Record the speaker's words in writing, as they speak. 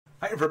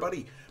Hi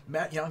everybody,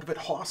 Matt Yonkovit,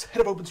 Hoss,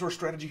 Head of Open Source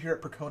Strategy here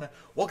at Percona,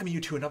 welcoming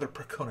you to another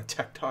Percona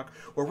Tech Talk,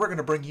 where we're going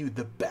to bring you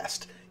the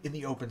best in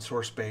the open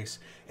source space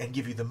and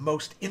give you the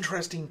most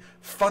interesting,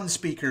 fun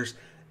speakers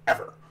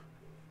ever.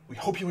 We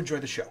hope you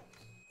enjoy the show.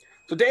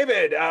 So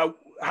David, how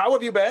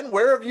have you been?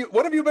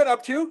 What have you been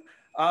up to?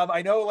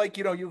 I know,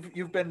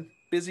 you've been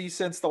busy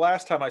since the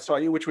last time I saw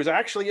you, which was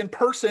actually in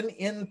person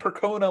in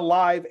Percona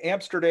Live,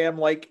 Amsterdam,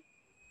 like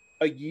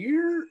a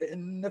year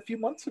and a few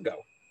months ago.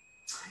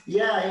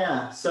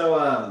 Yeah. So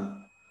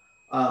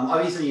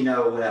obviously, when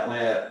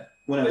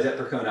I was at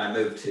Percona, I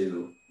moved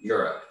to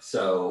Europe.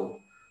 So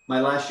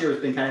my last year has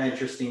been kind of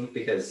interesting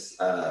because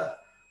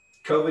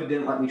COVID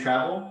didn't let me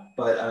travel,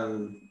 but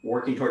I'm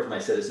working towards my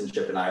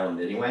citizenship in Ireland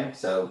anyway.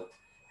 So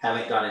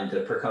haven't gone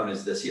into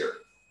Perconas this year.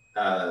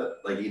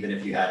 Even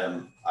if you had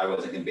them, I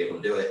wasn't going to be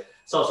able to do it.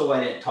 It's also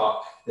why I didn't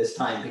talk this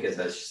time, because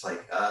I was just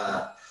like,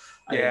 I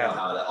didn't know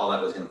how all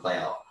that was going to play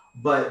out.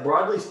 But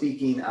broadly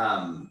speaking,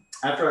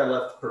 after I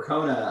left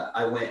Percona,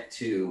 I went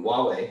to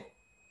Huawei,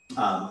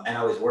 and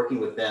I was working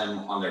with them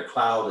on their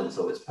cloud. And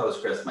so it's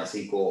Postgres,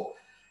 MySQL,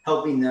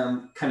 helping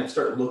them kind of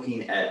start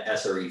looking at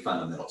SRE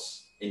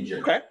fundamentals in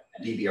general,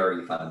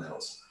 DBRE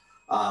fundamentals.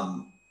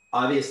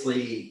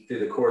 Obviously, through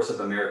the course of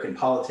American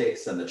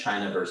politics and the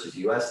China versus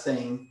US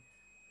thing,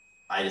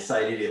 I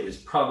decided it was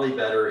probably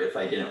better if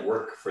I didn't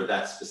work for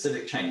that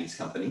specific Chinese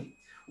company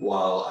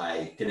while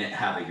I didn't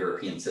have a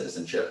European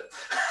citizenship.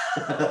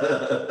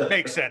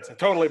 Makes sense. It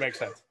totally makes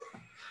sense.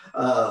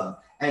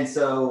 And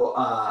so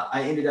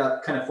I ended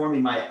up kind of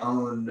forming my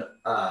own,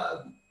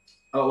 I'm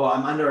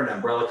under an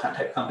umbrella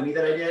type company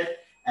that I did,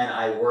 and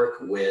I work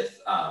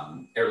with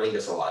Aer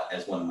Lingus a lot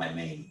as one of my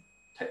main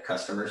type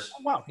customers.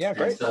 Oh, wow, yeah,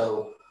 great. And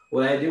so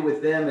what I do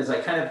with them is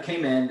I kind of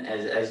came in,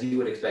 as you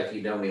would expect,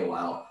 you know me a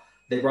while.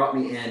 They brought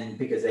me in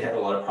because they had a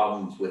lot of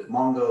problems with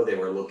Mongo. They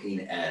were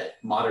looking at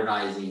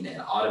modernizing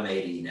and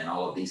automating and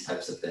all of these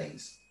types of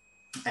things.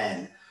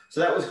 And so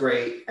that was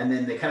great. And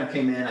then they kind of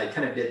came in, I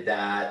kind of did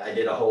that. I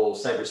did a whole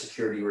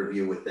cybersecurity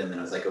review with them. And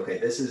I was like, okay,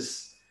 this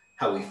is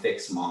how we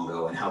fix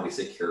Mongo and how we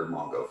secure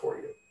Mongo for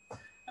you.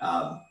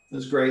 It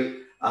was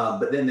great.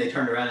 But then they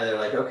turned around and they're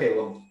like, okay,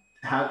 well,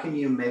 how can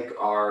you make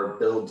our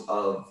builds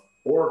of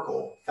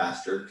Oracle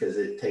faster? Because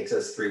it takes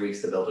us 3 weeks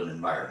to build an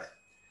environment.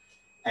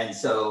 And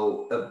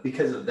so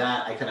because of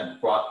that, I kind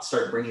of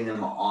started bringing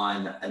them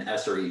on an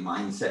SRE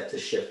mindset to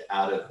shift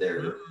out of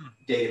their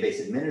database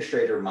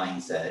administrator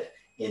mindset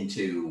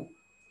into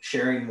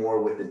sharing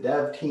more with the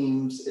dev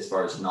teams as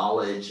far as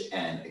knowledge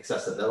and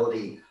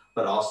accessibility,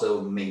 but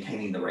also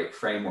maintaining the right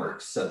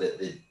frameworks so that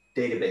the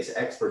database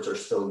experts are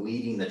still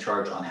leading the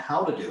charge on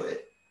how to do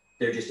it.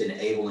 They're just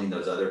enabling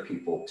those other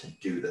people to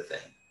do the thing.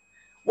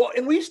 Well,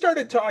 and we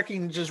started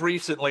talking just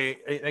recently,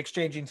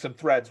 exchanging some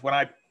threads when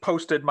I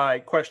posted my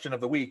question of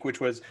the week, which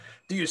was,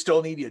 do you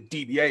still need a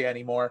DBA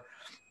anymore?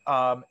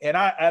 And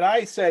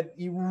I said,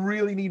 you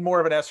really need more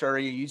of an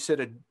SRE. You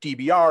said a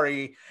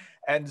DBRE.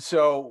 And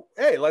so,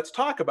 hey, let's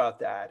talk about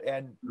that.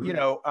 And,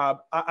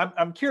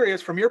 I'm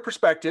curious from your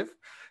perspective,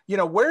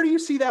 where do you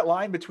see that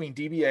line between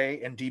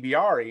DBA and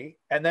DBRE,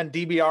 and then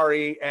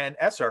DBRE and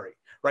SRE?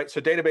 Right,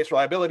 so database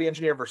reliability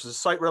engineer versus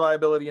site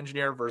reliability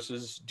engineer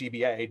versus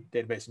DBA,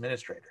 database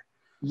administrator.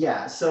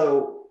 Yeah,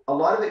 so a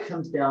lot of it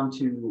comes down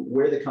to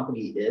where the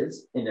company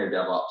is in their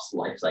DevOps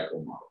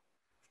lifecycle model.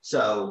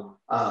 So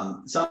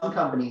some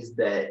companies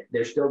that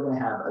they're still going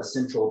to have a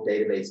central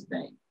database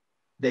vein,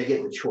 they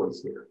get the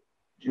choice here.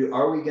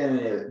 Are we going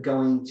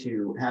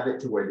to have it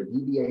to where the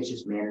DBAs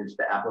just manage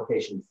the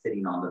application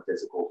sitting on the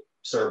physical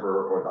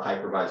server or the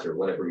hypervisor,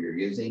 whatever you're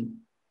using,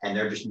 and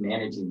they're just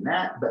managing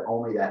that, but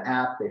only that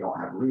app, they don't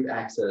have root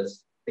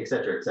access, et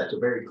cetera, et cetera.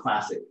 Very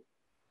classic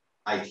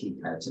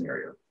IT kind of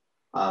scenario.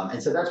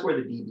 And so that's where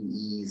the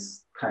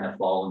DBEs kind of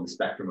fall in the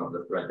spectrum of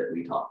the thread that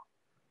we talk.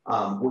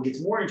 What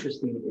gets more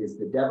interesting is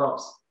the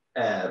DevOps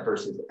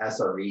versus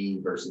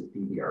SRE versus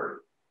DBRE.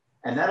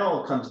 And that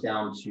all comes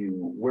down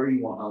to where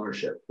you want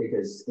ownership,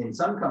 because in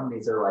some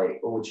companies they're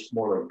like, which is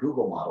more like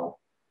Google model,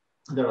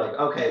 they're like,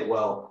 okay,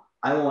 well,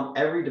 I want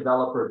every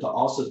developer to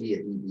also be a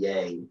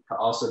DBA, to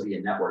also be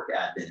a network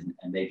admin,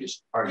 and they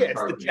just are it's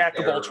the jack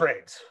of all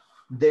trades.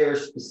 Their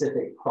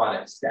specific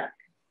product stack.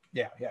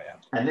 Yeah.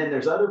 And then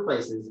there's other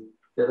places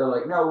that they're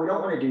like, no, we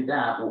don't want to do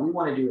that. What we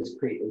want to do is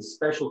create a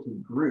specialty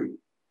group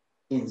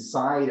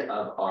inside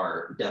of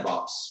our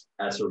DevOps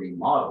SRE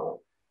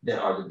model that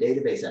are the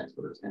database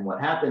experts. And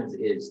what happens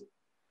is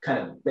kind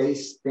of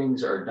base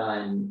things are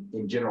done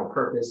in general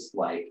purpose,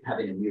 like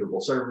having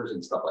immutable servers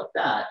and stuff like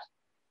that,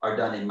 are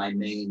done in my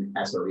main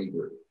SRE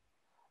group.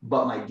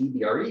 But my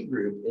DBRE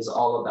group is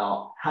all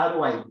about how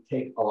do I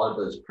take a lot of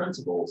those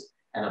principles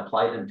and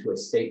apply them to a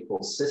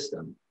stateful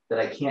system that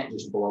I can't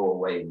just blow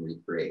away and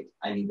recreate.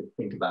 I need to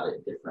think about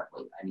it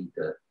differently. I need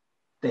to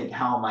think,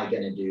 how am I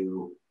going to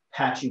do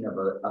patching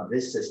of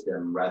this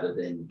system rather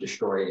than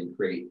destroy it and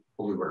create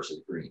blue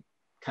versus green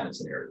kind of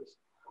scenarios.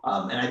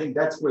 And I think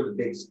that's where the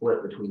big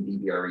split between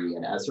DBRE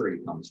and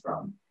SRE comes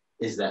from,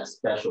 is that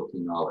specialty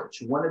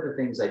knowledge. One of the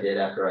things I did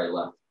after I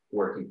left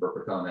working for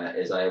Percona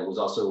is I was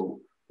also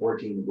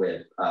working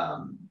with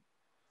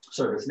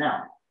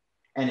ServiceNow.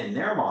 And in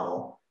their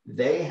model,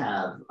 they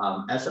have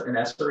an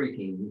SRE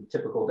team,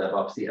 typical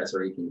DevOps, the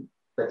SRE team.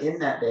 But in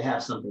that, they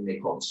have something they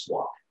called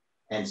SWAT.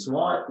 And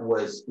SWAT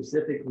was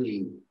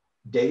specifically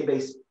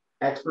database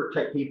expert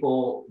type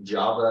people,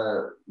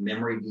 Java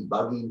memory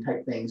debugging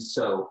type things.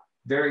 So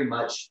very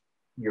much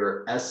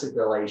your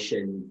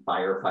escalation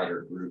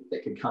firefighter group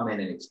that could come in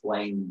and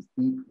explain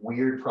deep,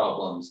 weird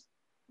problems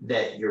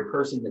that your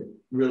person that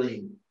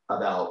really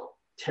about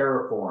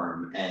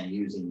Terraform and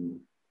using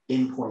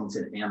endpoints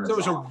in Amazon. So it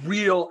was a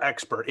real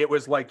expert. It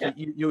was like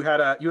you had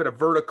a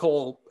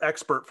vertical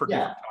expert for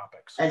different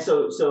topics. And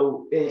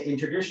so in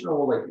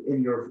traditional, like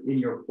in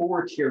your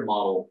 4-tier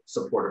model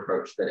support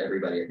approach that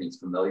everybody I think is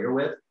familiar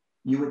with,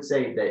 you would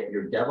say that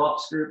your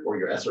DevOps group or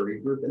your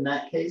SRE group in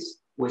that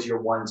case was your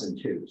 1s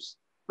and 2s,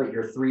 but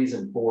your 3s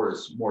and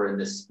 4s more in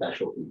this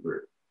specialty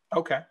group.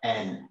 Okay.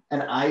 And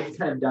I've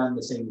kind of done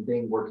the same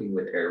thing working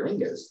with Aer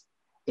Lingus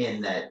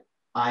in that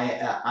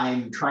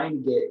I'm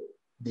trying to get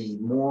the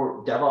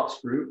more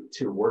DevOps group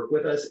to work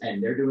with us,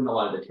 and they're doing a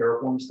lot of the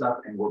Terraform stuff,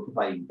 and we're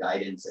providing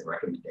guidance and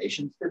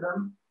recommendations to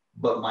them.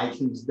 But my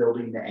team's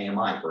building the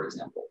AMI, for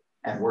example,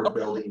 and we're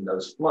building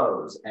those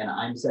flows, and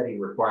I'm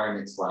setting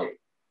requirements like,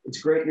 it's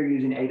great you're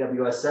using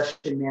AWS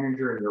Session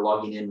Manager and you're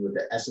logging in with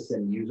the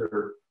SSM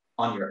user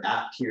on your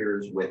app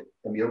tiers with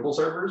immutable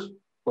servers,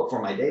 but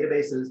for my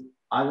databases,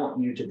 I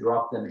want you to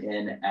drop them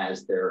in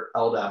as their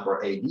LDAP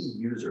or AD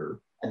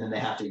user, and then they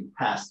have to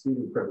pass through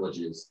the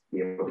privileges to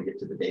be able to get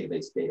to the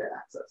database data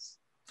access.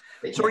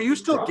 So are you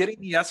still getting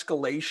the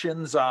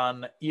escalations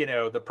on,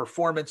 the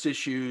performance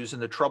issues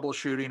and the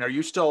troubleshooting? Are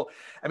you still,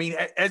 I mean,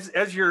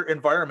 as your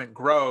environment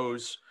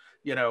grows,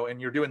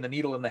 and you're doing the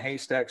needle in the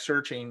haystack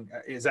searching,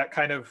 is that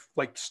kind of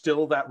like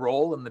still that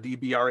role in the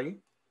DBRE?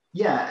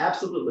 Yeah,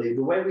 absolutely.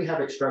 The way we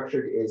have it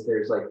structured is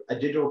there's like a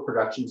digital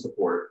production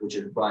support, which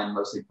is run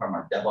mostly from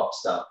our DevOps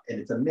stuff. And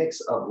it's a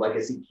mix of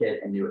legacy kit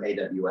and new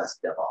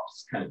AWS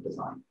DevOps kind of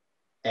design.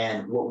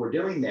 And what we're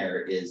doing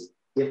there is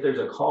if there's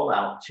a call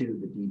out to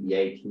the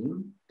DBA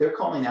team, they're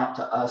calling out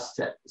to us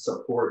to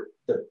support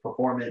the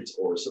performance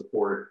or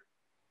support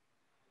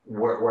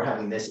we're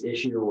having this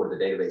issue or the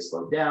database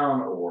slowed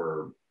down,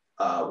 or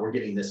we're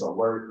getting this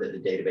alert that the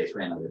database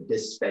ran out of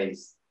disk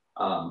space.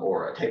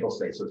 Or a table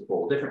space was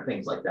full, different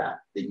things like that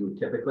you would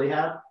typically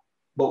have.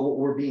 But what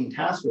we're being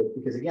tasked with,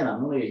 because again,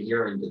 I'm only a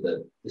year into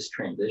this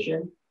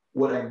transition,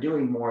 what I'm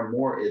doing more and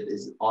more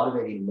is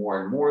automating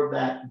more and more of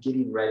that,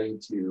 getting ready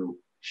to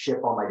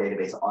ship all my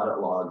database audit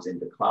logs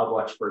into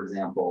CloudWatch, for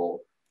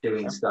example,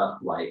 doing stuff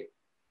like,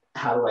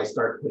 how do I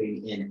start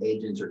putting in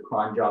agents or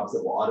cron jobs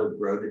that will auto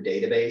grow the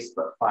database,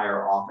 but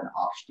fire off an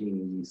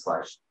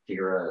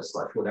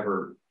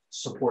Opsgenie/Jira/whatever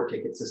support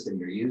ticket system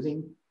you're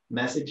using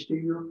message to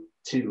you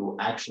to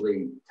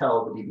actually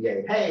tell the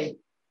DBA, hey,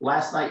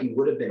 last night you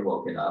would have been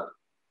woken up,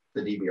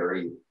 the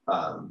DBRE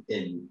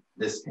in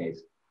this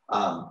case,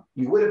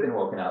 you would have been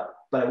woken up,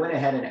 but I went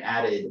ahead and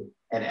added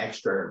an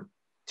extra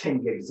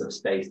 10 gigs of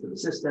space to the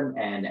system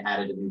and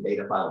added a new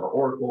data file to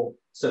Oracle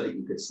so that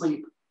you could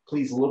sleep.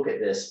 Please look at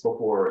this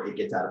before it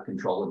gets out of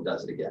control and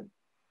does it again.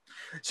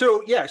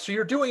 So yeah, so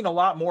you're doing a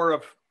lot more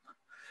of,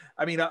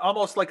 I mean,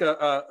 almost like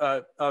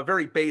a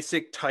very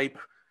basic type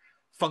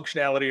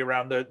functionality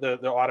around the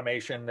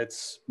automation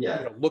that's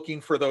looking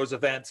for those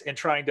events and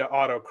trying to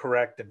auto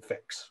correct and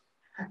fix.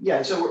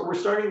 Yeah, so we're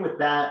starting with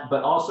that,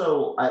 but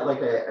also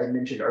like I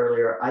mentioned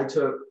earlier, I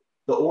took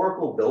the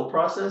Oracle build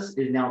process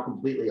is now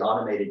completely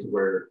automated to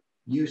where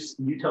you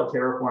tell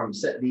Terraform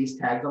set these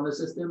tags on the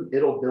system,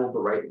 it'll build the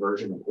right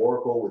version of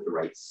Oracle with the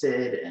right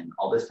SID and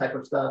all this type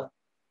of stuff.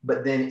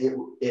 But then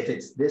if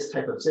it's this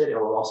type of SID, it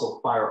will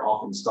also fire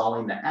off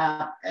installing the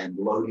app and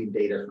loading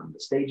data from the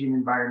staging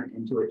environment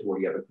into it to where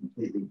you have a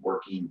completely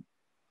working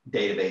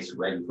database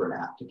ready for an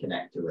app to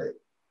connect to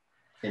it.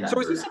 So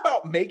is this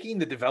about making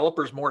the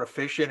developers more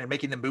efficient and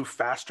making them move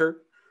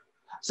faster?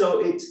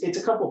 So it's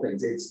a couple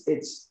things.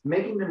 It's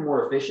making them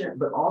more efficient,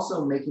 but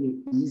also making it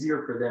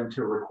easier for them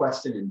to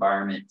request an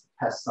environment to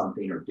test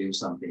something or do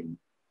something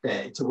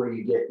to where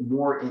you get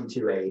more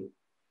into a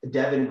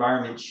dev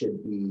environment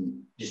should be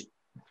just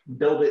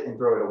build it and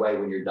throw it away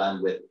when you're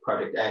done with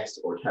project X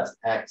or test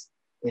X,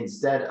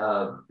 instead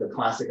of the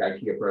classic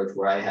IT approach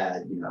where I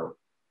had,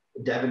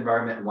 dev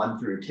environment 1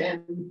 through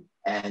 10,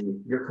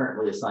 and you're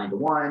currently assigned to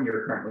 1,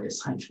 you're currently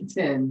assigned to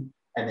 10,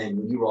 and then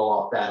when you roll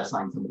off that,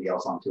 assign somebody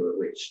else onto it,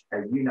 which,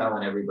 as you know,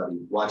 and everybody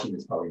watching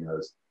this probably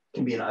knows,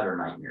 can be an utter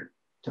nightmare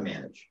to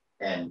manage.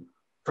 And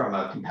from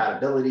a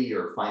compatibility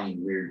or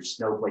finding weird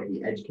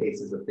snowflakey edge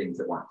cases of things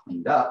that weren't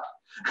cleaned up,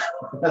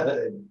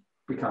 it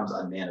becomes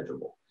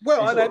unmanageable.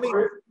 Well, and I mean,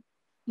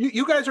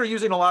 you guys are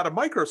using a lot of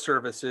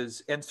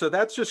microservices, and so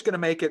that's just going to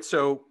make it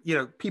so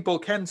people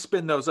can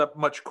spin those up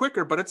much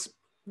quicker. But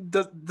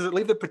does it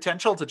leave the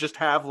potential to just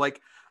have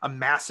like a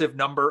massive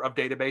number of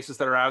databases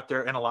that are out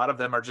there, and a lot of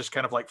them are just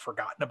kind of like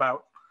forgotten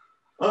about?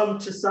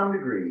 To some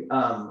degree.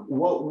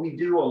 What we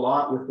do a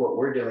lot with what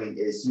we're doing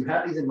is you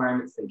have these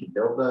environments that can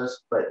build those,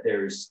 but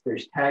there's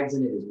tags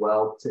in it as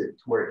well to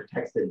where it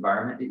detects the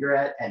environment that you're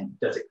at, and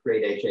does it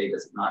create HA,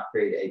 does it not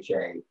create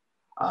HA?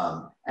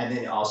 And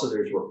then also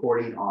there's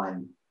reporting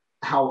on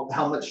how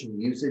much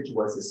usage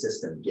was the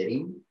system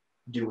getting.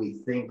 Do we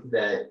think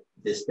that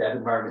this dev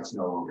environment's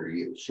no longer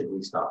used? Should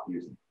we stop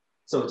using it?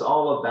 So it's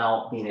all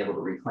about being able to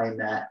reclaim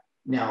that.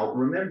 Now,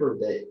 remember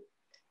that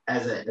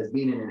as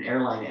being in an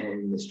airline and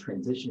in this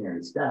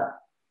transitionary step,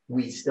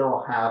 we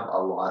still have a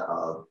lot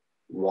of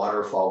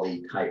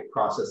waterfall-y type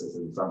processes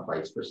in some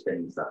place for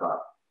spinning stuff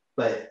up.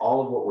 But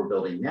all of what we're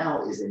building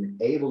now is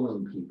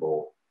enabling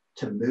people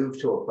to move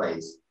to a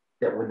place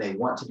that when they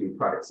want to do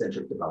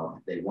product-centric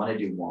development, they want to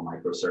do more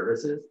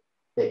microservices,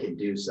 they can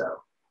do so.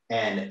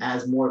 And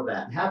as more of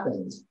that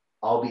happens,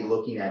 I'll be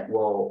looking at,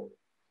 well,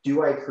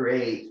 do I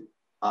create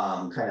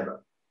kind of,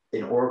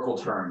 in Oracle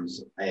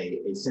terms,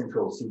 a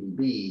central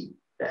CDB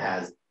that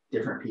has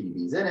different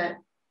PDBs in it?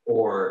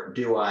 Or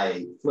do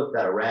I flip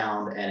that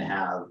around and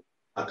have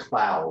a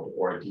cloud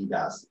or a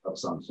DBAS of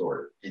some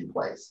sort in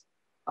place?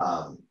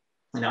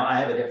 Now, I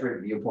have a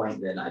different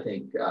viewpoint than I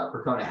think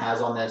Percona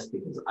has on this,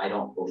 because I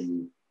don't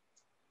believe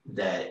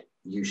that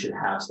you should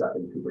have stuff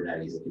in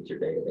Kubernetes if it's your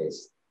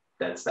database.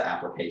 That's the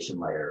application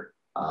layer.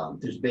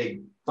 There's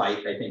big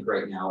fight, I think,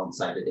 right now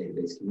inside the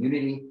database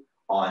community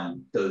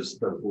on those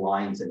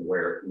lines and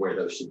where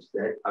those should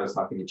sit. I was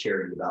talking to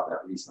Charity about that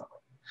recently.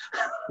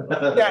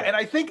 Yeah, and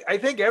I think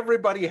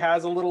everybody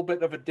has a little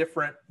bit of a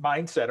different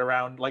mindset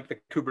around like the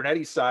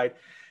Kubernetes side.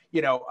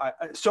 You know,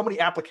 so many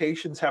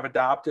applications have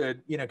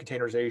adopted, you know,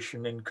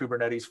 containerization in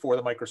Kubernetes for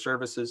the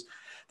microservices.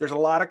 There's a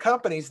lot of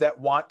companies that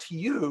want to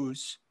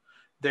use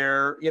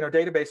their, you know,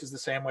 databases the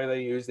same way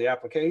they use the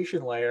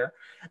application layer.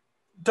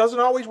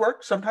 Doesn't always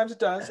work. Sometimes it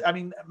does. I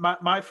mean,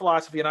 my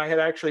philosophy, and I had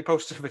actually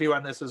posted a video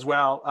on this as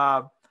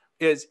well,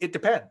 is it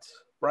depends,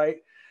 right?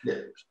 Yeah.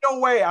 There's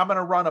no way I'm going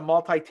to run a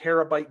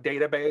multi-terabyte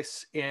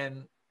database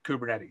in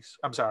Kubernetes.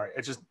 I'm sorry.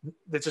 It's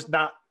just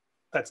not,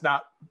 that's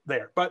not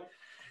there. But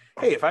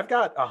hey, if I've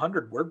got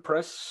 100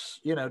 WordPress,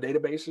 you know,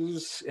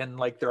 databases and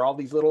like they're all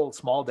these little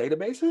small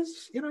databases,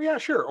 you know, yeah,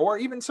 sure. Or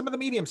even some of the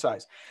medium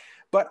size.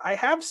 But I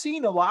have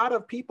seen a lot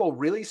of people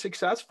really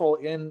successful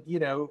in, you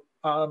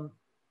know,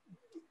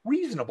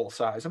 reasonable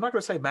size. I'm not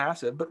going to say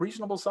massive, but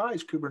reasonable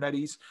size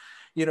Kubernetes,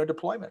 you know,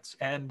 deployments.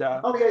 And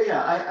oh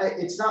yeah.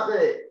 It's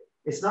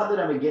not that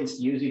I'm against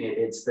using it.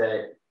 It's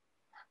that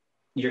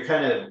you're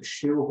kind of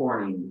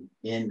shoehorning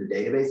in the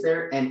database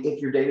there. And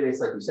if your database,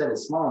 like you said,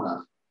 is small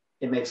enough,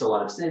 it makes a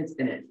lot of sense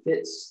and it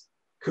fits.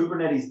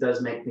 Kubernetes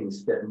does make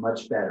things fit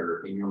much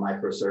better in your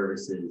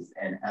microservices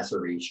and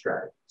SRE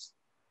strategies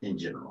in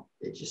general.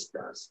 It just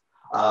does.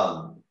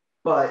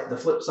 But the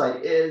flip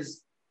side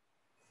is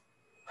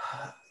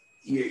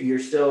you're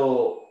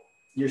still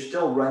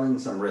running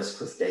some risk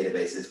with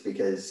databases,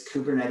 because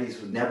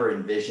Kubernetes never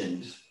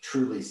envisioned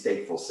truly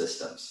stateful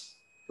systems.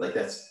 Like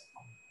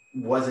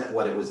wasn't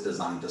what it was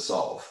designed to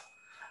solve.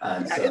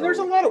 And there's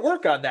a lot of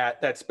work on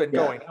that's been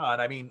going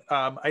on. I mean,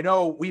 I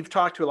know we've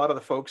talked to a lot of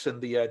the folks in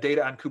the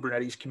data on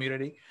Kubernetes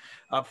community.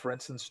 For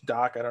instance,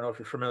 Doc, I don't know if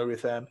you're familiar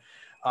with them.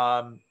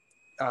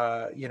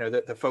 You know,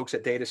 the folks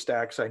at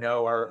DataStax, I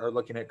know, are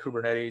looking at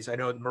Kubernetes. I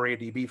know the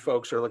MariaDB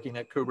folks are looking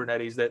at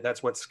Kubernetes.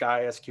 That's what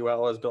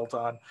SkySQL is built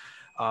on.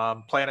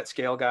 Planet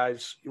Scale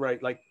guys,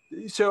 right? Like,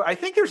 so I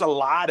think there's a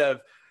lot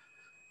of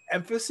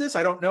emphasis.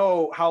 I don't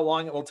know how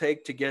long it will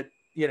take to get,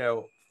 you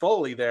know,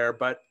 fully there,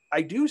 but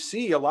I do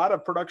see a lot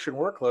of production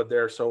workload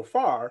there so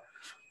far.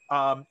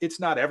 It's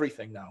not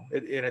everything though,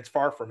 and it's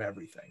far from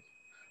everything.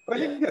 But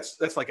I think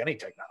that's like any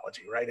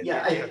technology, right? And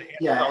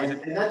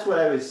that's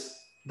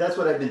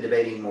what I've been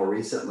debating more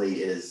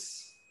recently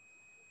is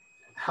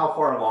how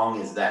far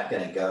along is that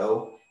going to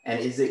go, and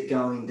is it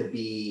going to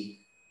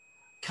be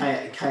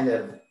kind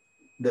of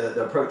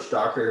the approach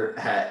Docker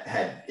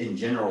had in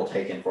general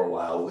taken for a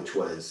while, which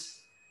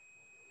was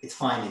it's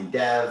fine in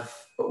dev,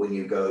 but when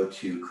you go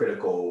to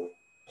critical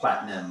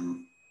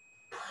platinum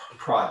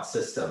prod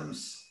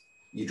systems,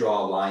 you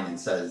draw a line and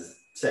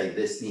say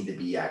this need to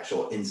be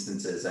actual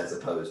instances as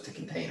opposed to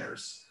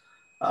containers.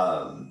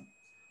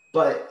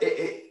 But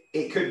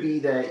it could be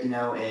that, you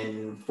know,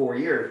 in 4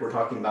 years, we're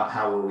talking about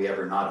how were we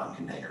ever not on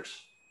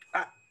containers?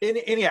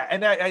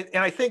 And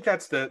I think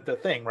that's the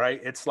thing,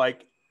 right? It's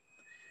like,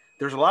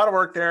 there's a lot of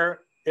work there.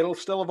 It'll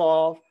still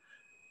evolve.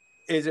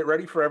 Is it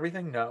ready for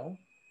everything? No.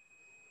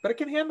 But it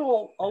can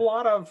handle a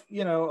lot of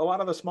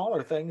the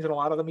smaller things and a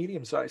lot of the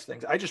medium-sized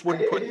things. I just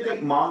wouldn't put. I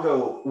think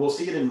Mongo, we'll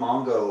see it in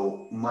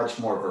Mongo much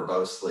more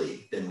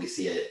verbosely than we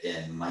see it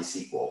in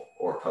MySQL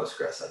or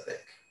Postgres, I think.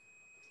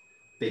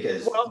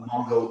 Because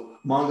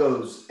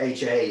Mongo's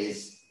HA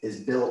is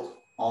built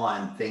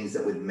on things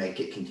that would make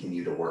it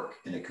continue to work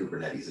in a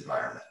Kubernetes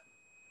environment.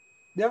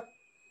 Yeah.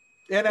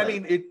 And I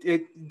mean,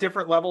 it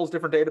different levels,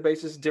 different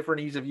databases,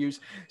 different ease of use.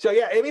 So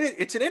yeah, I mean,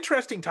 it's an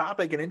interesting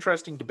topic, an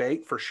interesting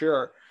debate for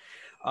sure.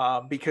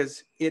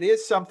 Because it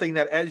is something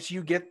that as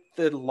you get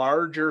the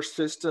larger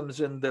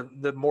systems and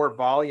the more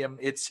volume,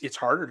 it's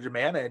harder to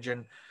manage,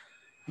 and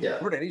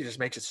Kubernetes just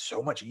makes it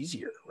so much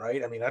easier,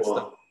 right? I mean, that's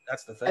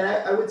the thing. And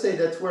I would say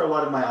that's where a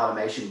lot of my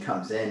automation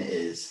comes in.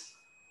 Is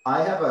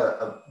I have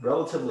a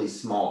relatively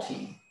small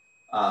team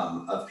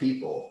of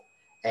people,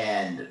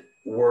 and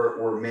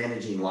we're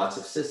managing lots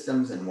of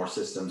systems, and more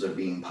systems are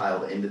being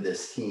piled into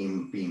this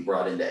team, being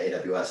brought into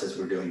AWS as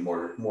we're doing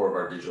more of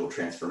our digital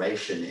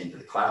transformation into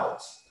the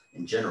clouds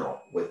in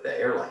general with the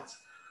airlines.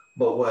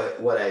 But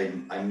what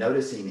I'm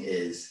noticing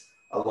is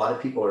a lot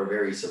of people are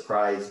very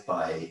surprised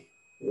by,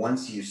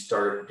 once you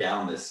start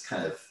down this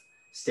kind of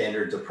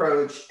standards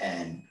approach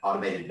and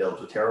automated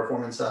builds with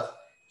Terraform and stuff,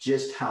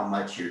 just how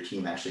much your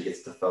team actually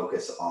gets to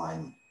focus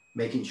on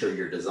making sure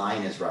your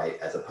design is right,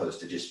 as opposed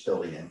to just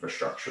building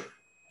infrastructure.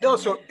 No,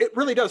 so it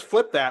really does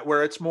flip that,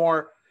 where it's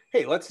more,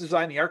 hey, let's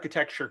design the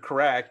architecture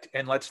correct,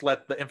 and let's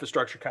let the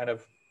infrastructure kind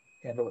of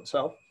handle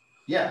itself.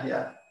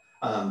 Yeah.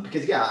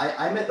 Because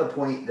I'm at the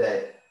point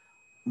that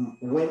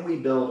when we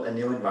build a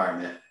new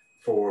environment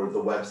for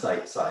the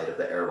website side of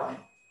the airline,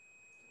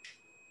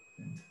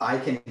 I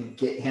can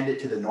hand it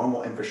to the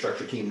normal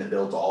infrastructure team that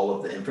builds all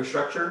of the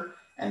infrastructure,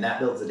 and that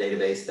builds the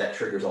database, that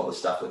triggers all the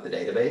stuff with the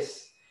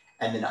database.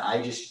 And then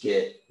I just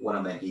get one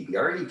of my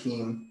DBRE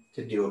team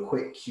to do a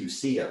quick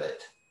QC of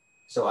it.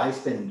 So I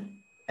spend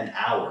an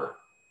hour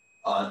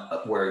on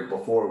where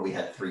before we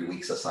had 3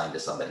 weeks assigned to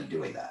somebody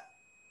doing that.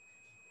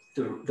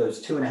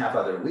 Those 2.5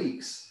 other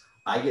weeks,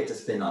 I get to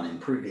spend on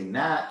improving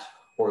that,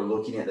 or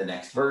looking at the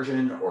next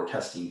version, or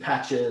testing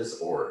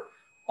patches, or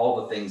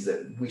all the things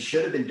that we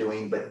should have been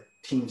doing, but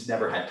teams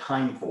never had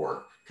time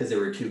for because they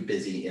were too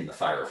busy in the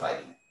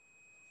firefighting.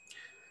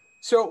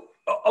 So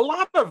a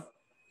lot of,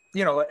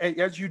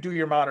 as you do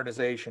your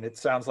modernization, it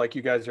sounds like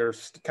you guys are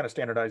kind of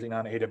standardizing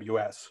on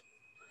AWS.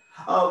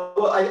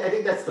 Well, I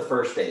think that's the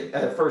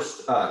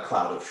first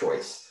cloud of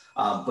choice,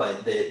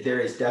 but there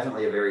is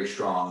definitely a very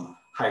strong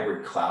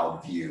hybrid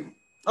cloud view.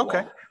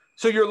 Okay,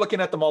 so you're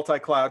looking at the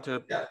multi-cloud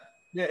to,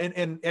 yeah.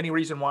 And any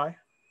reason why?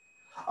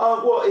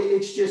 Well,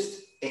 it's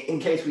just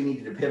in case we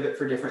needed to pivot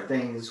for different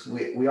things.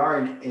 We are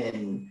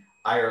in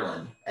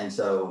Ireland, and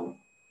so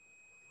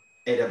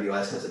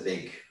AWS has a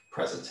big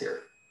presence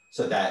here,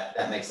 so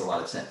that makes a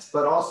lot of sense.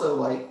 But also,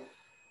 like,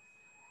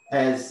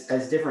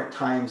 as different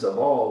times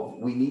evolve,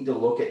 we need to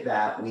look at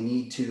that. We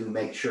need to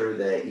make sure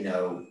that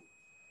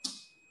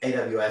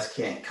AWS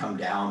can't come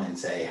down and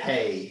say,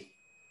 hey,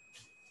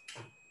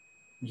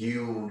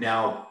 you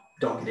now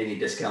don't get any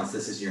discounts.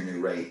 This is your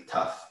new rate.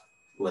 Tough.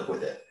 Live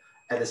with it.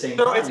 At the same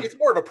time, it's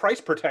more of a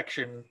price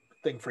protection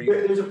thing for you.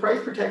 There's a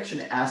price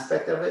protection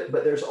aspect of it,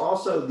 but there's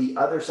also the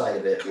other side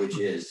of it, which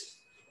is,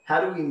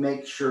 how do we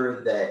make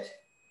sure that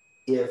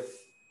if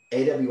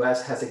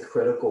AWS has a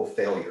critical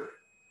failure,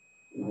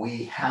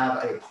 we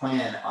have a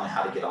plan on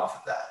how to get off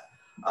of that.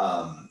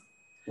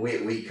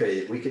 We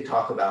could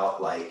talk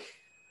about, like,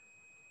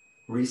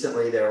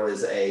 recently there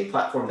was a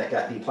platform that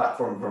got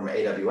deplatformed from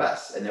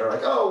AWS, and they were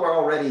like,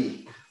 oh,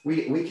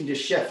 we can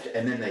just shift.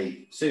 And then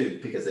they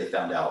sued because they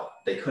found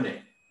out they couldn't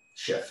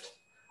shift.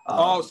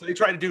 So they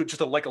tried to do just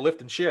like a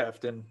lift and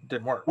shift, and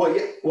didn't work. Well,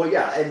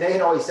 yeah. And they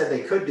had always said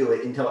they could do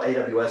it until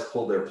AWS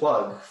pulled their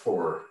plug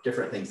for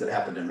different things that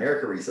happened in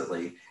America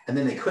recently. And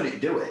then they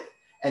couldn't do it.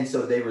 And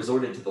so they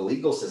resorted to the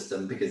legal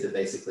system because it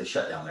basically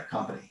shut down their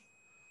company.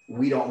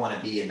 We don't want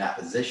to be in that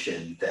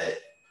position that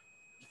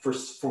for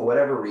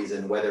whatever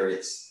reason, whether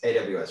it's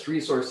AWS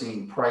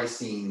resourcing,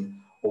 pricing,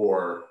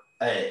 or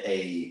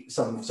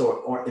some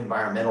sort of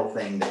environmental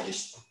thing that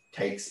just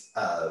takes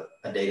a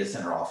data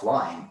center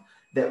offline,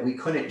 that we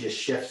couldn't just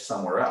shift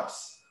somewhere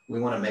else. We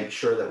want to make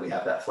sure that we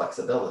have that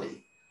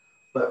flexibility.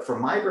 But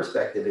from my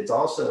perspective, it's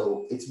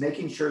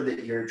making sure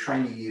that you're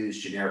trying to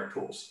use generic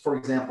tools. For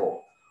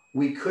example,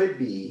 we could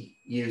be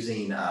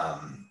using a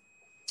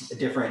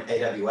different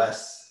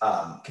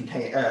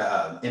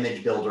AWS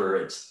image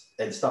builder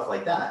and stuff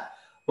like that,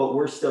 but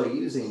we're still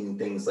using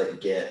things like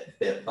Git,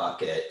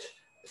 Bitbucket,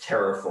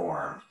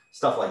 Terraform,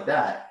 stuff like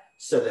that,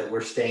 so that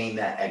we're staying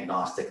that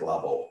agnostic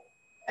level.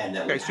 And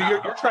that so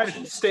you're trying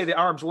to stay the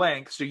arm's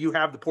length, so you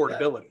have the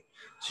portability.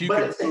 Yeah. So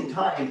but at the same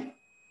time,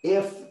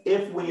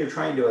 if when you're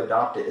trying to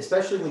adopt it,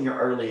 especially when you're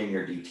early in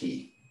your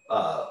DT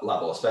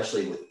level,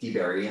 especially with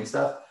DBRE and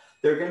stuff,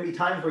 there are going to be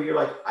times where you're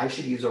like, I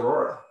should use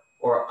Aurora,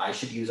 or I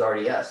should use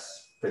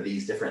RDS for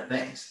these different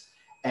things.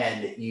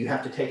 And you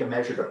have to take a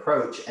measured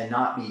approach and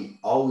not be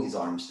always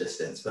arm's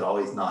distance, but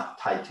always not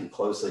tied too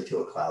closely to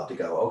a cloud to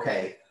go,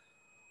 okay,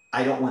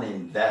 I don't want to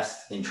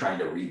invest in trying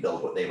to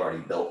rebuild what they've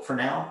already built for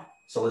now.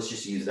 So let's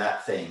just use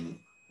that thing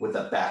with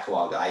a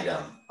backlog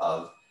item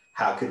of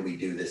how could we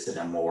do this in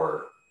a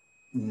more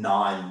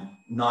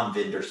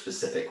non-vendor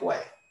specific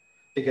way.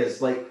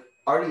 Because like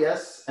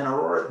RDS and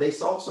Aurora, they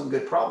solve some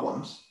good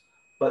problems,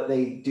 but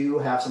they do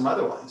have some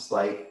other ones.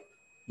 Like,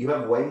 you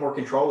have way more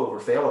control over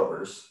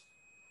failovers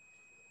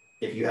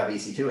if you have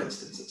EC2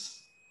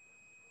 instances.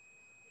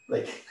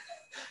 Like,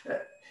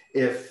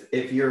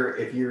 if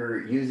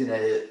you're using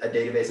a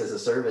database as a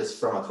service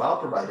from a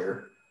cloud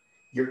provider,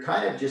 you're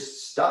kind of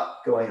just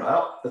stuck going,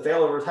 well, the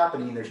failover is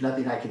happening. There's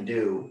nothing I can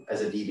do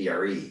as a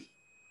DBRE,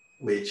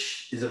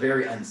 which is a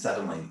very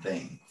unsettling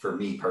thing for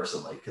me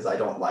personally, because I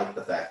don't like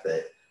the fact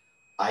that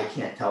I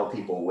can't tell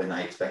people when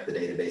I expect the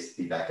database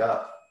to be back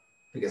up,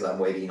 because I'm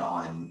waiting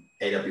on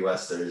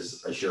AWS,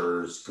 there's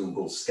Azure's,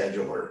 Google's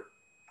scheduler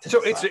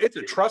So it's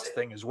a trust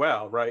thing as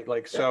well, right?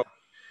 Like, so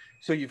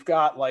you've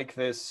got like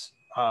this,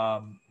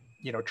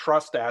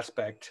 trust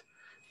aspect.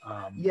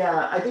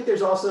 Yeah, I think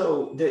there's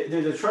also,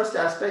 there's a trust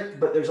aspect,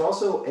 but there's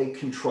also a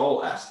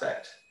control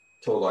aspect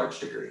to a large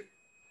degree.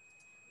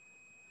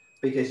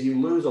 Because you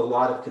lose a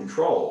lot of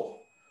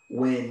control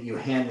when you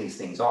hand these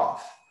things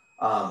off.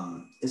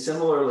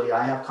 Similarly,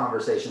 I have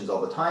conversations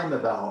all the time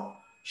about,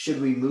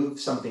 should we move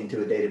something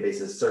to a database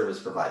as a service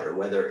provider,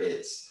 whether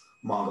it's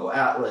Mongo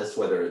Atlas,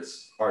 whether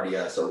it's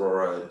RDS,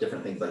 Aurora,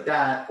 different things like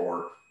that,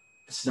 or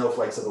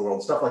snowflakes of the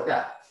world, stuff like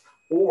that.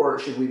 Or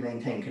should we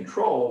maintain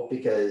control,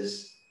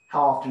 because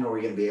how often are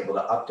we going to be able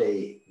to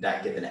update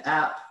that given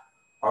app?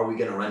 Are we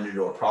going to run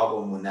into a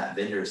problem when that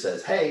vendor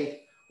says,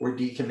 hey, we're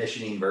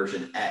decommissioning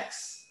version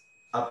X,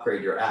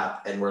 upgrade your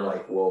app, and we're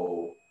like,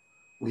 whoa,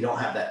 we don't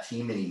have that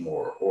team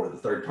anymore, or the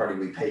third party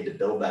we paid to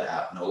build that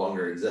app no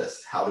longer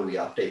exists. How do we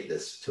update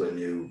this to a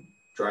new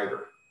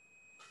driver?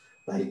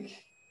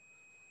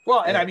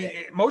 Well, and I mean,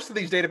 most of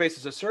these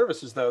databases as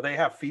services, though, they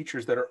have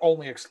features that are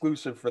only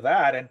exclusive for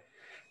that, and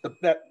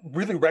that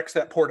really wrecks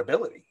that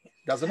portability,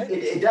 doesn't it?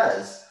 It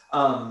does.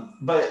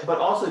 But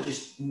also,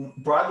 just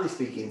broadly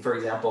speaking, for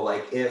example,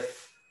 like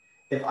if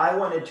I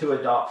wanted to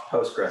adopt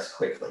Postgres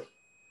quickly,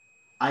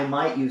 I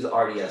might use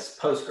RDS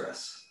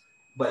Postgres,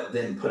 but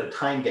then put a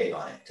time gate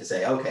on it to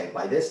say, okay,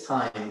 by this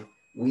time,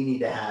 we need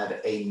to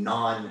have a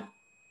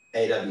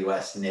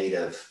non-AWS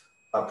native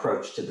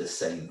approach to the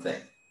same thing.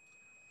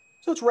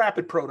 So it's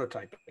rapid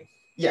prototyping.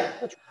 Yeah,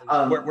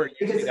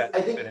 because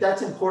I think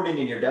that's important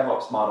in your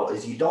DevOps model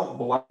is you don't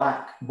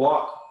block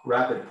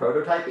rapid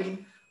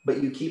prototyping,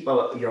 but you keep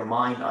your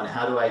mind on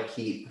how do I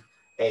keep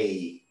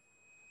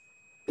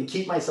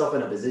myself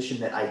in a position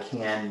that I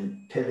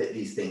can pivot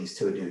these things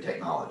to a new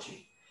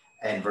technology.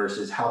 And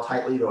versus how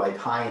tightly do I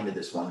tie into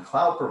this one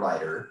cloud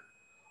provider,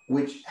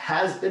 which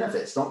has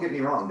benefits. Don't get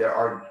me wrong. There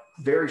are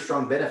very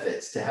strong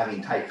benefits to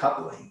having tight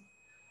coupling.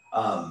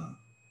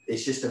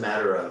 It's just a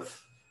matter of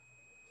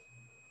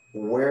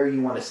where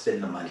you want to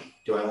spend the money.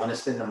 Do I want to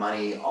spend the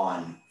money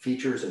on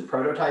features and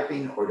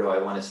prototyping, or do I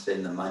want to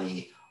spend the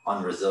money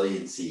on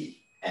resiliency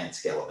and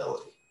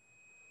scalability?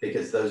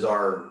 Because those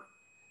are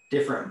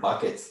different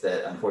buckets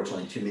that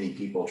unfortunately too many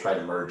people try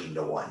to merge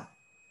into one.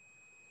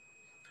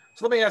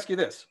 So let me ask you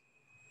this.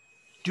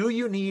 Do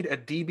you need a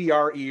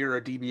DBRE or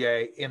a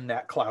DBA in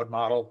that cloud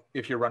model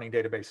if you're running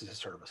database as a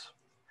service?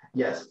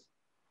 Yes.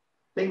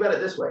 Think about it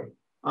this way.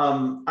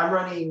 I'm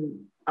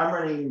running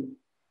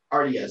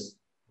RDS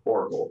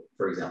Oracle,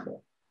 for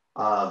example.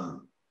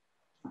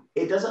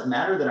 It doesn't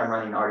matter that I'm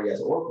running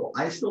RDS Oracle.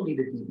 I still need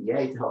a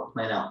DBA to help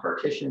plan out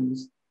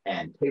partitions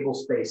and table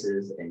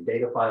spaces and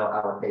data file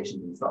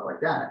allocations and stuff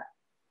like that.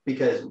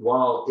 Because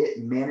while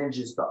it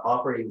manages the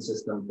operating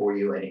system for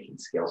you and it can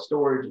scale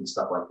storage and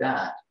stuff like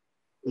that,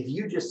 if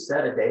you just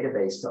set a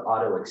database to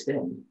auto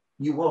extend,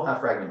 you will have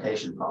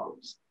fragmentation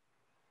problems.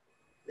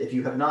 If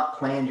you have not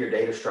planned your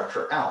data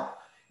structure out,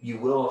 you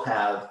will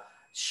have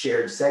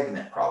shared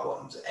segment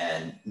problems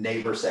and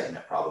neighbor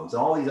segment problems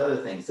and all these other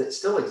things that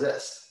still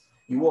exist.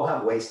 You will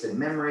have wasted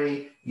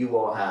memory, you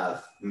will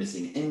have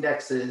missing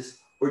indexes,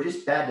 or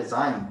just bad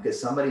design because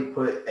somebody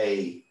put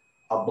a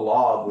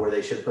blog where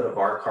they should put a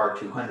varchar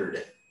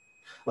 200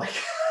 in.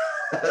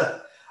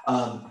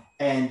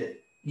 And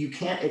you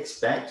can't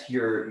expect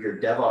your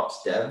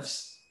DevOps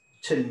devs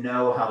to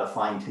know how to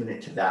fine tune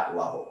it to that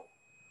level.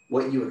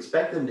 What you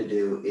expect them to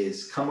do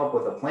is come up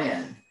with a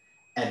plan,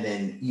 and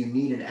then you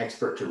need an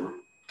expert to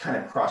kind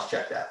of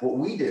cross-check that. What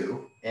we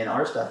do in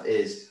our stuff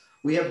is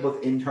we have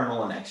both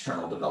internal and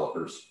external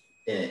developers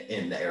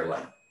in the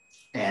airline.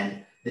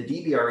 And the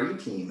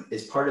DBRE team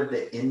is part of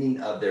the ending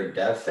of their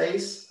dev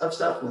phase of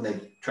stuff when they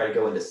try to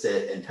go into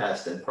sit and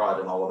test and prod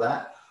and all of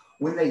that.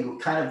 When they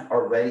kind of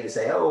are ready to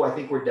say, oh, I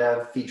think we're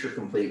dev feature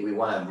complete, we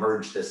want to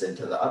merge this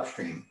into the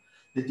upstream,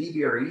 the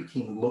DBRE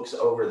team looks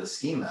over the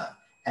schema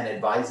and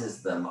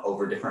advises them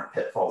over different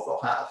pitfalls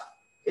they'll have.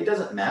 It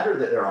doesn't matter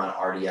that they're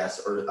on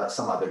RDS or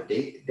some other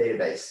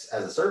database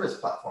as a service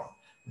platform.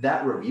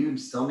 That review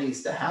still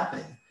needs to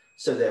happen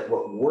so that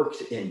what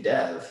worked in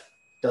dev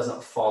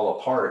doesn't fall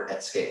apart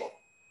at scale.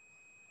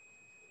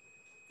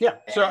 Yeah,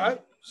 so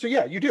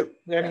yeah, you do.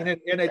 I mean,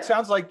 it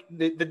sounds like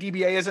the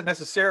DBA isn't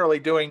necessarily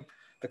doing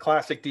the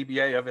classic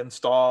DBA of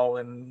install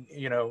and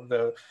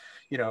the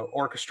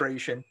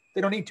orchestration.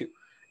 They don't need to.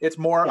 It's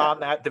more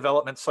on that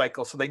development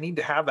cycle. So they need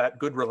to have that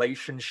good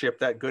relationship,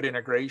 that good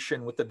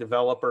integration with the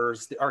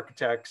developers, the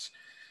architects,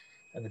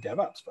 and the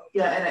DevOps folks.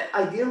 Yeah, and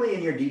ideally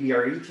in your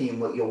DBRE team,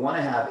 what you'll want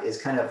to have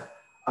is kind of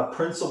a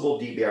principal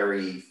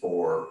DBRE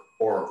for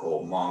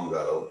Oracle,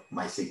 Mongo,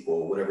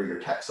 MySQL, whatever your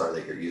techs are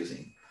that you're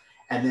using.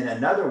 And then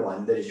another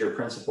one that is your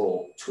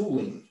principal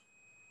tooling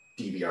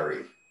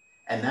DBRE.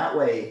 And that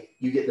way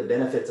you get the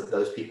benefits of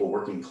those people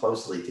working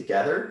closely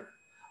together,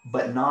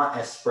 but not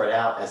as spread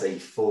out as a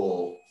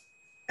full,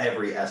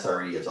 every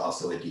SRE is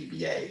also a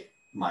DBA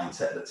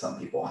mindset that some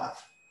people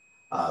have.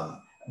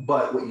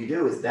 But what you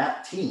do is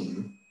that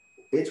team,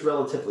 it's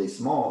relatively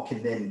small,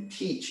 can then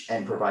teach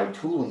and provide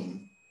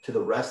tooling to the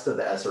rest of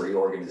the SRE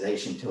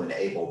organization to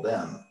enable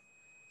them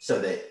so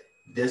that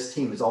this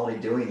team is only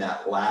doing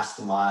that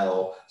last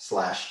mile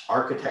 /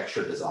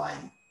 architecture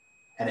design,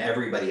 and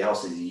everybody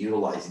else is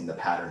utilizing the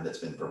pattern that's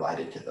been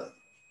provided to them.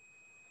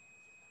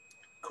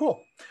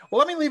 Cool. Well,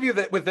 let me leave you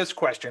with this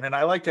question. And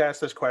I like to ask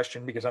this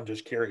question because I'm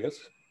just curious.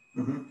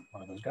 Mm-hmm.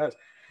 One of those guys.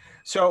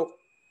 So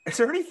is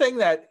there anything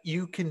that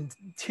you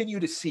continue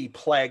to see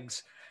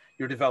plagues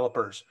your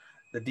developers,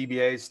 the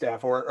DBA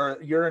staff, or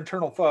your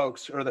internal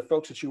folks, or the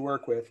folks that you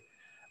work with?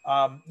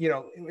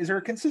 Is there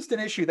a consistent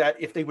issue that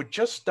if they would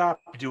just stop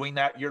doing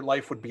that, your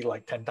life would be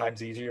like 10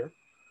 times easier?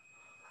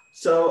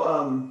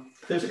 So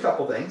there's a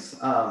couple things.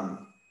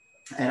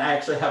 And I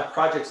actually have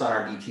projects on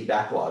our DT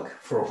backlog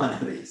for one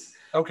of these.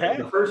 Okay.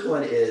 The first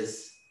one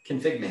is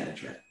config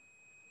management.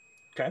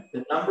 Okay.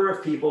 The number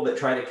of people that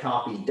try to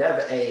copy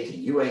dev A to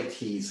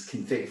UAT's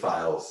config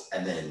files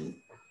and then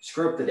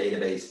screw up the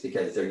database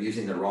because they're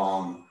using the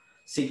wrong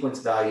sequence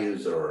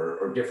values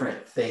or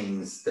different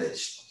things that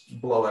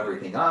blow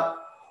everything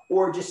up,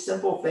 or just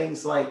simple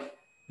things like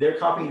they're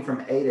copying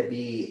from A to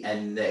B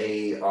and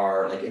they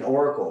are like in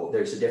Oracle,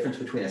 there's a difference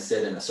between a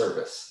SID and a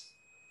service.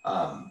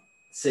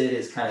 SID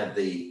is kind of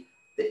the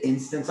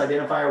instance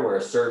identifier, where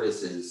a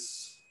service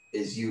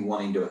is you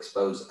wanting to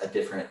expose a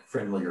different,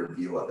 friendlier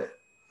view of it.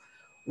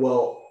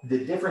 Well,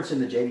 the difference in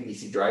the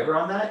JDBC driver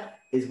on that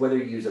is whether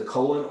you use a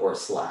colon or a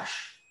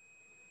slash.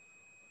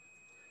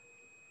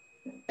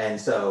 And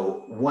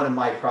so one of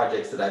my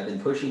projects that I've been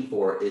pushing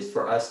for is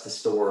for us to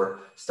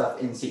store stuff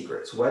in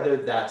secrets, whether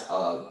that's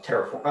a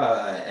Terraform,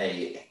 God,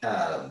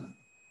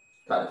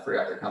 I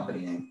forgot their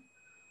company name.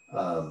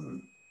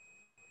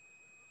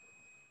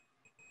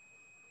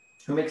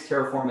 Who makes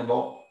Terraform and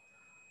Vault?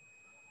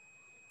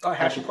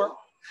 HashiCorp?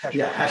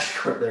 Yeah,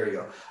 HashiCorp, there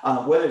you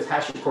go. Whether it's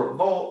HashiCorp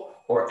Vault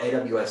or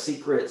AWS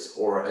Secrets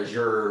or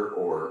Azure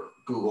or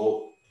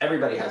Google,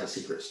 everybody has a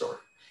secret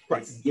store.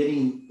 Right. It's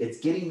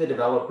getting the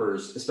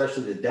developers,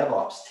 especially the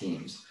DevOps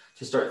teams,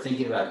 to start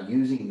thinking about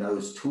using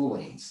those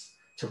toolings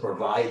to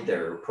provide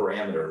their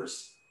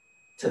parameters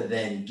to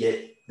then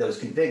get those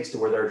configs to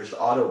where they're just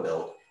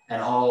auto-built.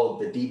 And all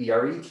the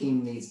DBRE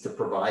team needs to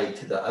provide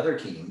to the other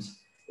teams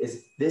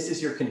is, this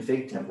is your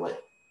config template.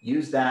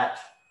 Use that.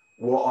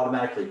 We'll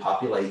automatically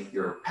populate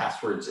your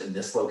passwords in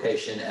this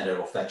location and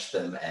it'll fetch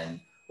them. And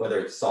whether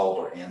it's Salt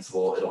or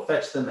Ansible, it'll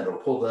fetch them, it'll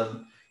pull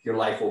them. Your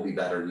life will be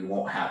better. You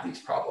won't have these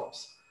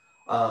problems.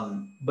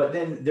 But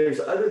then there's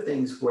other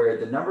things where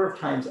the number of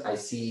times I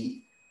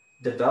see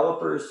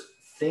developers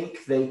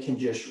think they can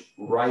just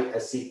write a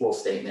SQL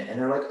statement and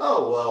they're like,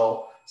 oh,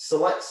 well,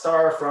 select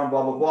star from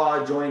blah, blah,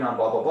 blah, join on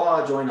blah, blah,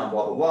 blah, join on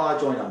blah, blah, blah,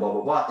 join on blah,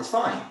 blah, blah, it's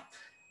fine.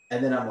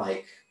 And then I'm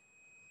like,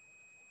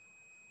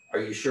 are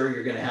you sure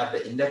you're going to have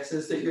the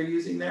indexes that you're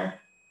using there?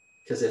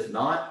 Because if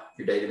not,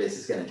 your database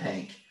is going to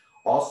tank.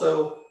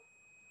 Also,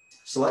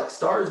 select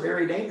star is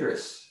very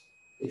dangerous.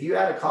 If you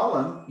add a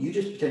column, you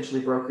just potentially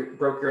broke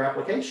your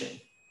application.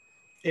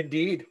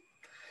 Indeed.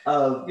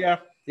 Yeah.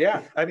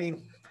 I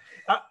mean,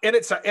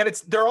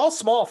 they're all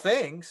small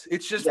things.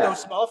 It's just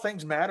those small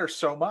things matter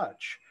so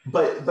much.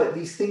 But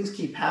these things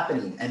keep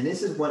happening, and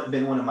this has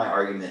been one of my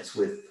arguments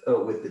with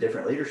the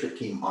different leadership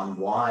team on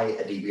why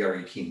a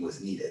DBRE team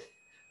was needed,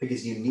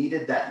 because you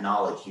needed that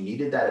knowledge, you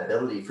needed that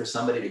ability for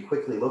somebody to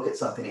quickly look at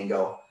something and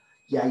go,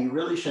 yeah, you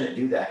really shouldn't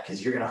do that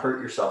because you're going to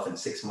hurt yourself in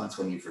 6 months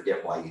when you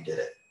forget why you did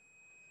it.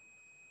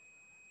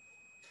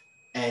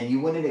 And you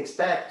wouldn't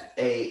expect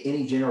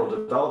any general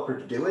developer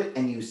to do it,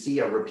 and you see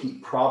a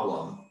repeat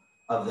problem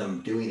of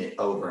them doing it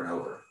over and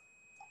over.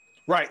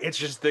 Right. It's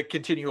just the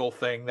continual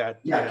thing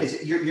that. Yeah,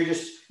 because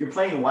you're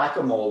playing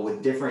whack-a-mole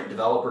with different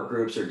developer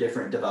groups or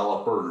different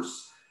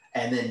developers.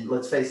 And then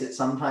let's face it,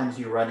 sometimes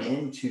you run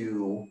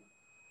into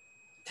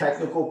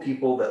technical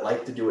people that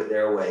like to do it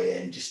their way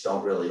and just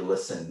don't really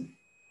listen.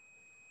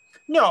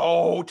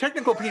 No,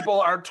 technical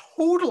people are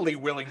totally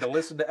willing to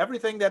listen to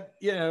everything that,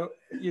 your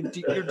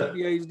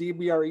DBAs,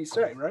 DBRE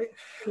say, right?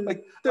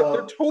 Like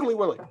they're totally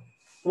willing.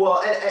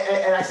 Well,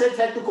 and I said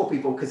technical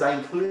people because I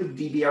include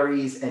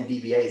DBREs and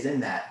DBAs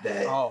in that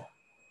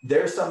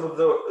they're some of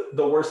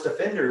the worst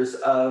offenders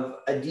of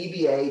a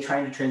DBA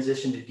trying to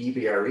transition to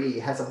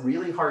DBRE has a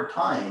really hard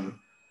time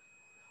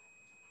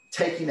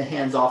taking the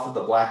hands off of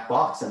the black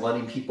box and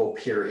letting people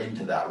peer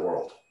into that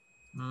world.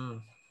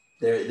 Mm.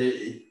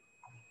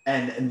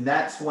 And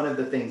that's one of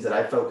the things that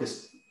I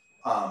focused,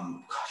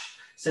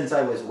 since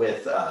I was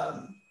with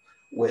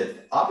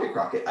Object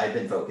Rocket, I've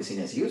been focusing,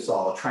 as you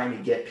saw, trying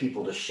to get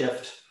people to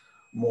shift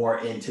more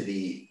into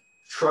the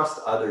trust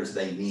others,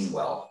 they mean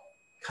well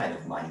kind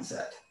of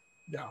mindset.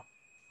 Yeah.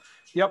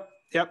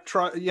 Yep.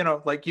 Try,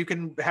 like you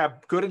can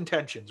have good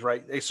intentions,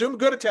 right? Assume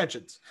good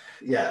intentions.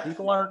 Yeah.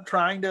 People aren't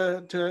trying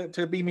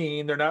to be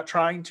mean. They're not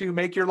trying to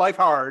make your life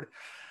hard,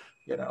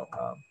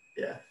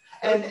 Yeah.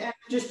 And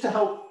just to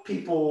help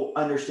people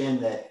understand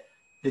that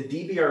the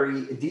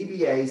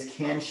DBAs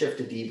can shift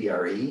to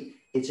DBRE.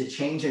 It's a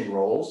change in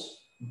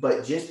roles,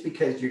 but just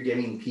because you're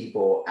giving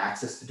people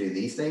access to do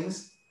these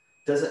things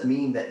doesn't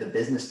mean that the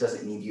business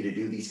doesn't need you to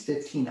do these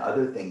 15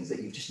 other things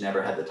that you've just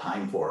never had the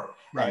time for.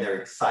 Right. And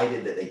they're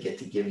excited that they get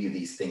to give you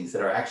these things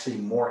that are actually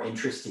more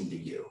interesting to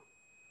you.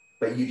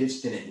 but you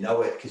just didn't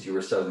know it because you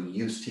were so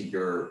used to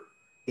your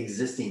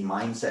existing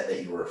mindset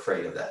that you were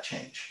afraid of that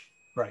change.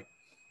 Right.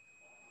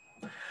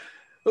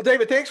 Well,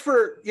 David, thanks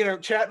for,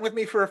 chatting with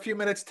me for a few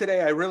minutes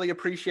today. I really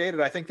appreciate it.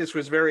 I think this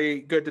was very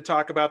good to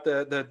talk about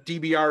the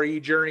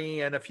DBRE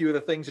journey and a few of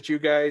the things that you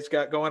guys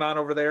got going on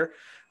over there.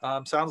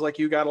 Sounds like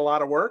you got a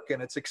lot of work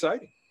and it's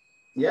exciting.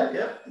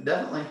 Yeah,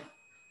 definitely.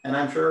 And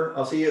I'm sure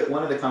I'll see you at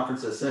one of the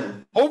conferences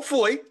soon.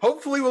 Hopefully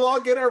we'll all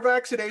get our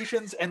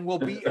vaccinations and we'll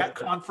be at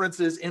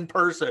conferences in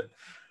person.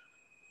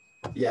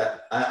 Yeah,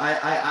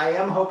 I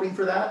am hoping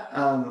for that.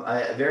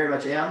 I very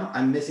much am.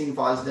 I'm missing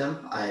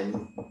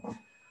FOSDEM.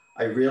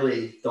 I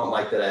really don't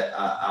like that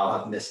I'll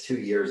have missed 2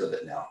 years of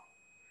it now.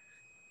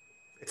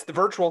 It's the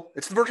virtual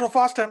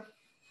FOSDEM.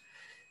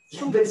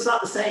 Yeah, but it's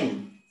not the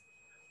same.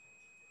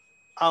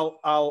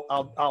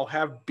 I'll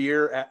have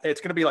beer.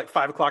 It's going to be like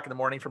 5 o'clock in the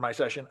morning for my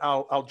session.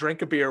 I'll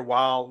drink a beer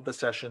while the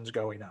session's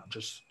going on,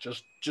 just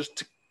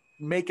to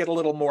make it a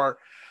little more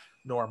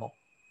normal.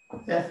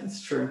 Yeah,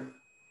 that's true.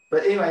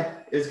 But anyway,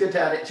 it was good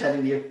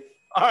chatting to you.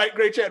 All right,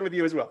 great chatting with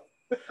you as well.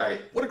 All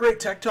right. What a great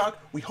tech talk.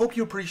 We hope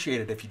you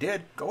appreciate it. If you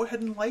did, go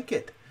ahead and like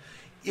it.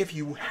 If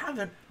you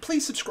haven't,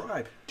 please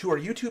subscribe to our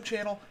YouTube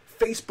channel,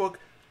 Facebook,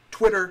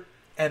 Twitter,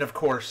 and of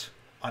course,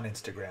 on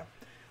Instagram.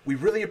 We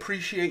really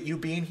appreciate you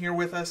being here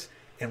with us,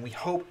 and we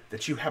hope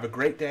that you have a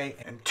great day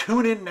and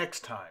tune in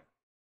next time.